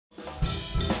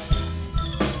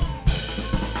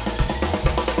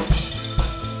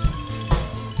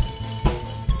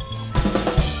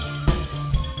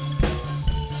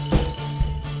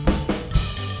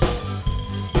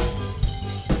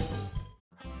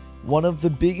One of the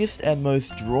biggest and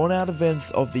most drawn-out events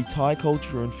of the Thai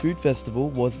Culture and Food Festival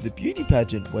was the beauty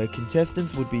pageant, where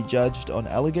contestants would be judged on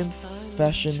elegance,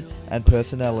 fashion and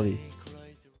personality.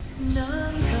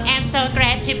 I'm so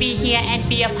glad to be here and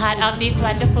be a part of this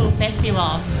wonderful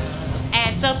festival.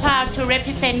 And so proud to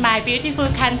represent my beautiful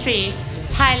country,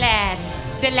 Thailand,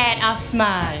 the land of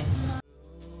smile.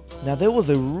 Now there was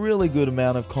a really good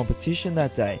amount of competition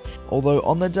that day, although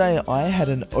on the day I had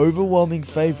an overwhelming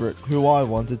favourite who I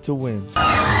wanted to win.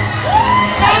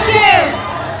 Thank you!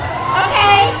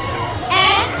 Okay,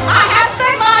 and I have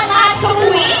spent my last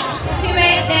 2 weeks to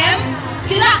make them,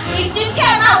 because it just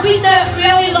came out with a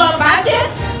really low budget.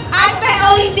 I spent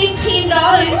only $16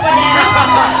 for them,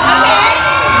 okay?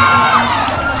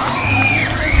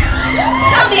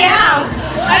 Calm down,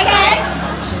 okay?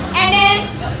 And then,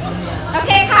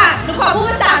 okay ค่ะ หนูขอพูด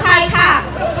ภาษาไทยค่ะ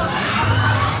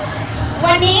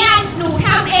วันนี้หนูท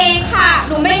ำเองค่ะ ห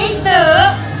นูไม่ได้ซื้อ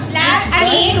และอัน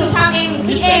นี้หนูทำเองหนู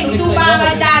คิดเองหนูดูบาง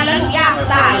อาจารย์แล้วหนูอยาก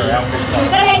ใส่ หนู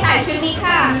ก็เลยใส่ชุดนี้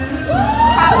ค่ะ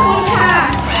ขอบคุณค่ะ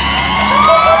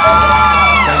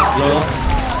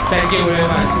Thank you very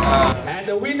much. And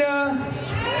the winner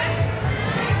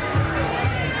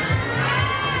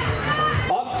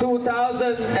of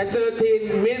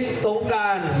 2013 Miss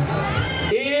Songkran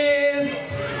is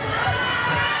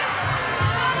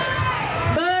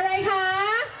เบอร์อะไรคะ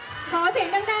ขอเสียง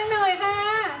ดังๆหน่อยค่ะ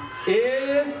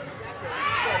is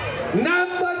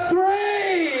number 3.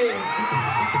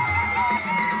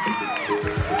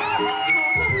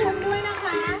 ขอบคุณด้วยนะค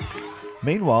ะ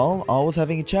Meanwhile, I was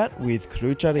having a chat with Kru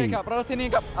Chari. ครับเราที่นี่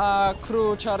กับครู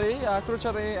ชารี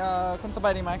คุณสบา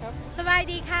ยดีไหมครับ สบาย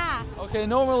ดีค่ะ Okay,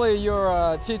 normally you're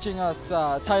teaching us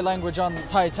Thai language on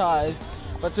Thais,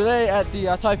 but today at the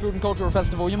Thai Food and Cultural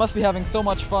Festival, you must be having so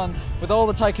much fun with all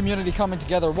the Thai community coming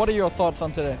together. What are your thoughts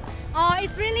on today? Oh,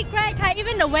 it's really great.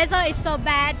 Even the weather is so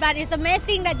bad, but it's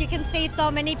amazing that you can see so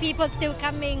many people still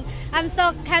coming. I'm so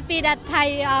happy that Thai,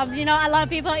 a lot of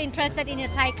people are interested in the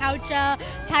Thai culture,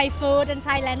 Thai food, and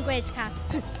Thai language.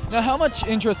 Now, how much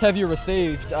interest have you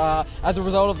received as a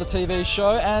result of the TV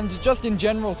show and just in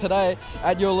general today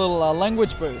at your little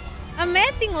language booth?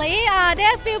 Amazingly, there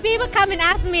are a few people come and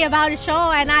ask me about the show,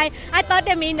 and I thought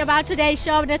they mean about today's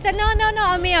show. They said, no,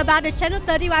 I mean about the Channel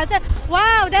 31. I said,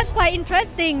 wow, that's quite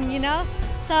interesting,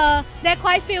 So there are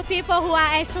quite few people who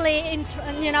are actually,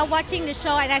 watching the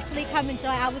show and actually come and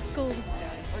join our school.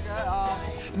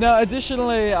 Now,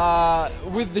 additionally,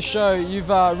 with the show,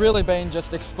 you've really been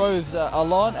just exposed a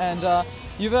lot, and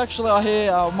you've actually,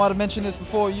 I might have mentioned this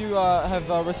before, you have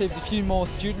received a few more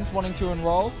students wanting to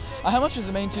enrol. How much does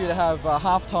it mean to you to have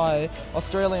half Thai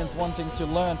Australians wanting to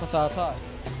learn Pasar Thai?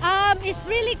 It's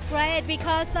really great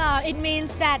because it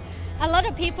means that a lot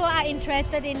of people are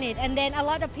interested in it, and then a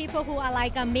lot of people who are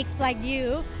like a mix like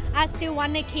you, I still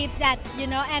want to keep that,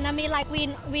 and I mean like we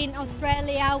in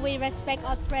Australia, we respect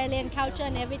Australian culture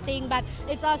and everything, but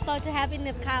it's also to have in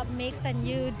the crowd mix and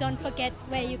you don't forget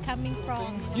where you're coming from.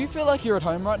 Do you feel like you're at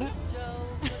home right now?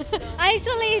 I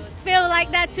actually feel like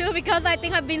that too because I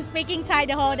think I've been speaking Thai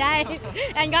the whole day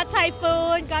and got Thai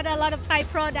food, got a lot of Thai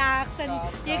products, and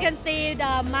you can see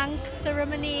the monk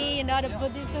ceremony, the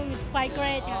Buddhism is quite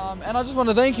great. And I just want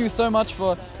to thank you so much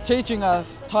for teaching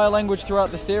us Thai language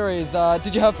throughout the series.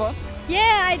 Did you have fun?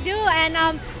 Yeah, I do, and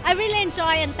I really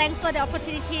enjoy, and thanks for the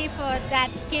opportunity for that,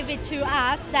 give it to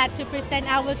us, that to present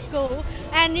our school.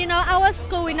 And our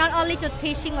school, we're not only just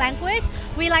teaching language,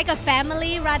 we like a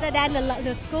family rather than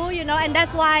the school, and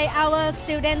that's why our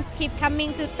students keep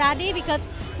coming to study because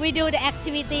we do the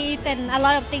activities and a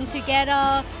lot of things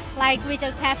together, like we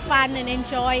just have fun and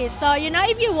enjoy it. So,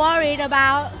 if you're worried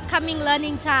about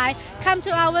learning Thai, come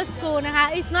to our school.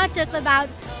 It's not just about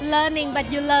learning, but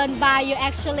you learn by you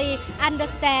actually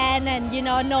understand and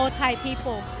know Thai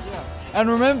people. Yeah. And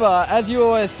remember, as you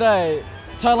always say,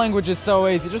 Thai language is so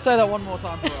easy. Just say that one more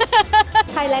time for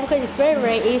us. Thai language is very,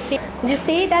 very easy. You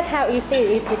see that how easy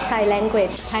it is with Thai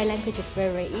language. Thai language is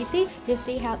very, very easy. You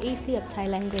see how easy of Thai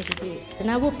language it is. And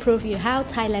I will prove you how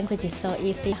Thai language is so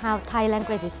easy. How Thai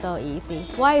language is so easy.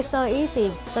 Why it's so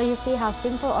easy? So you see how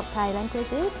simple of Thai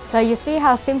language is? So you see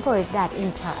how simple is that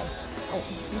in Thai?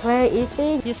 Very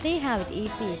easy. You see how it's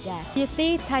easy is that? You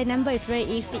see Thai number is very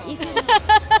easy.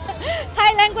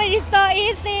 Thai language is so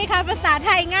easy ค่ะภาษาไท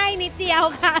ยง่ายนิดเดียว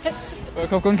ค่ะ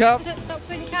ขอบคุณครับ ขอบ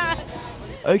คุณค่ะ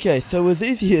Okay, so as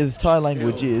easy as Thai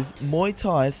language is, Muay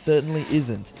Thai certainly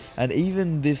isn't, and even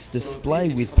this display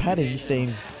with padding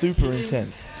seems super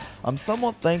intense. I'm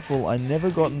somewhat thankful I never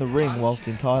got in the ring whilst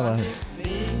in Thailand.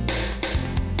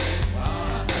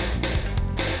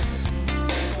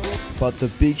 But the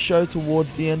big show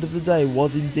towards the end of the day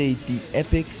was indeed the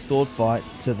epic sword fight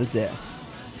to the death.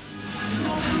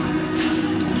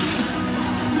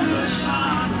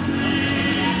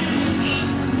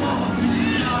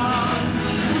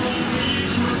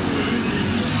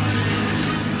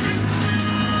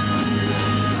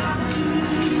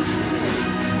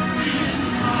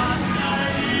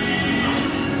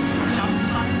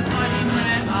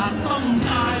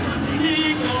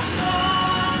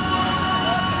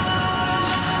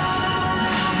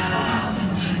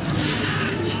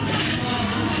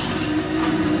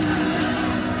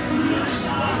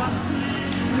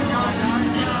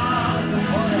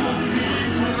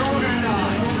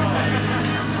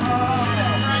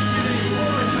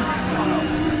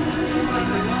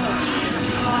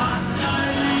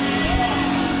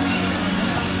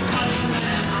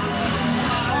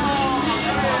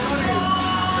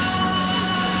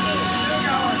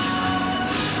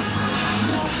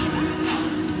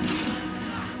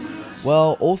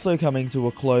 Well, also coming to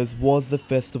a close was the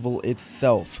festival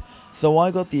itself. So I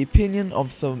got the opinion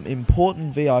of some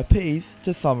important VIPs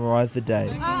to summarise the day.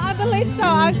 I believe so.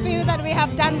 I feel that we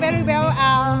have done very well.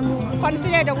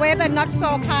 Consider the weather not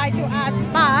so kind to us,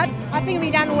 but I think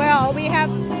we done well. We have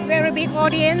very big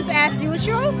audience as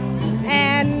usual,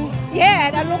 and yeah,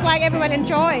 that look like everyone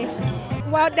enjoy.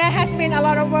 Well, there has been a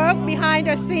lot of work behind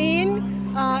the scene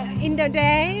in the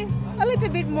day. A little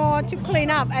bit more to clean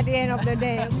up at the end of the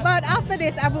day. But after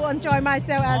this, I will enjoy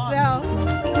myself as well.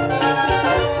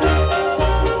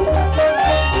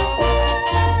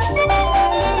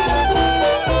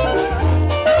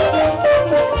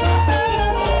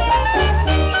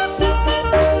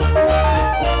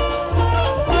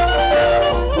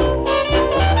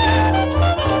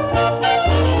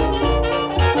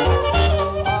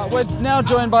 We're now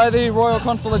joined by the Royal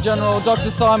Consular General, Dr.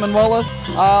 Simon Wallace.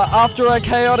 After a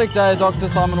chaotic day, Dr.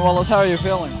 Simon Wallace, how are you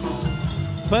feeling?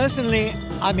 Personally,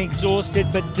 I'm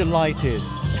exhausted but delighted.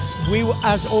 We,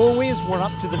 as always, were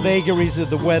up to the vagaries of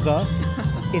the weather.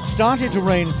 It started to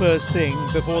rain first thing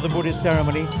before the Buddhist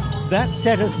ceremony. That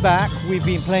set us back. We've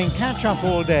been playing catch-up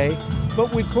all day,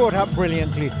 but we've caught up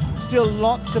brilliantly. Still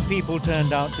lots of people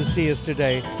turned out to see us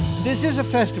today. This is a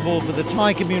festival for the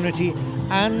Thai community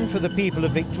and for the people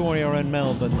of Victoria and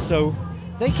Melbourne. So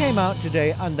they came out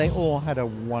today and they all had a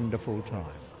wonderful time.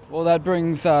 Well, that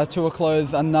brings to a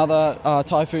close another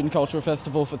Thai Food and Cultural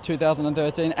Festival for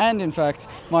 2013, and in fact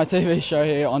my TV show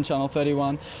here on Channel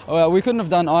 31. We couldn't have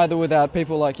done either without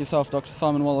people like yourself, Dr.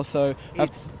 Simon Wallace. So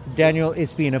Daniel,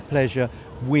 it's been a pleasure.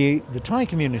 The Thai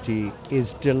community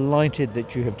is delighted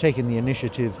that you have taken the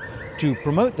initiative to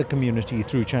promote the community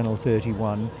through Channel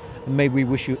 31. And may we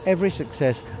wish you every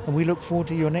success, and we look forward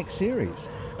to your next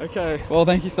series. Okay, well,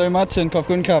 thank you so much, and Khop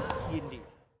Kun Kap.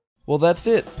 Well, that's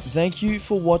it. Thank you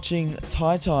for watching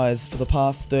Thai Ties for the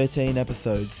past 13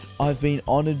 episodes. I've been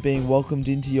honoured being welcomed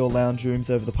into your lounge rooms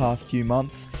over the past few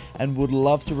months and would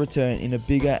love to return in a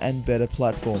bigger and better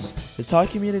platform. The Thai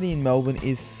community in Melbourne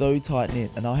is so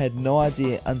tight-knit, and I had no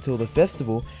idea until the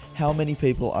festival how many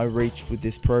people I reached with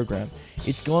this program.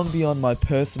 It's gone beyond my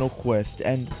personal quest,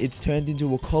 and it's turned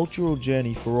into a cultural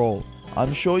journey for all.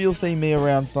 I'm sure you'll see me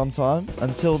around sometime.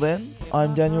 Until then,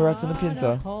 I'm Daniel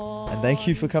Ratanapinta, and thank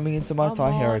you for coming into my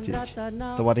Thai heritage.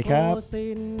 Sawadee krap.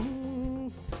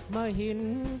 มหิน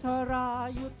ทรา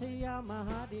ยุทธยามห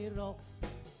าดิรก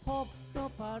พบน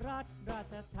พรัตน์รา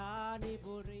ชธานี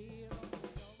บุรี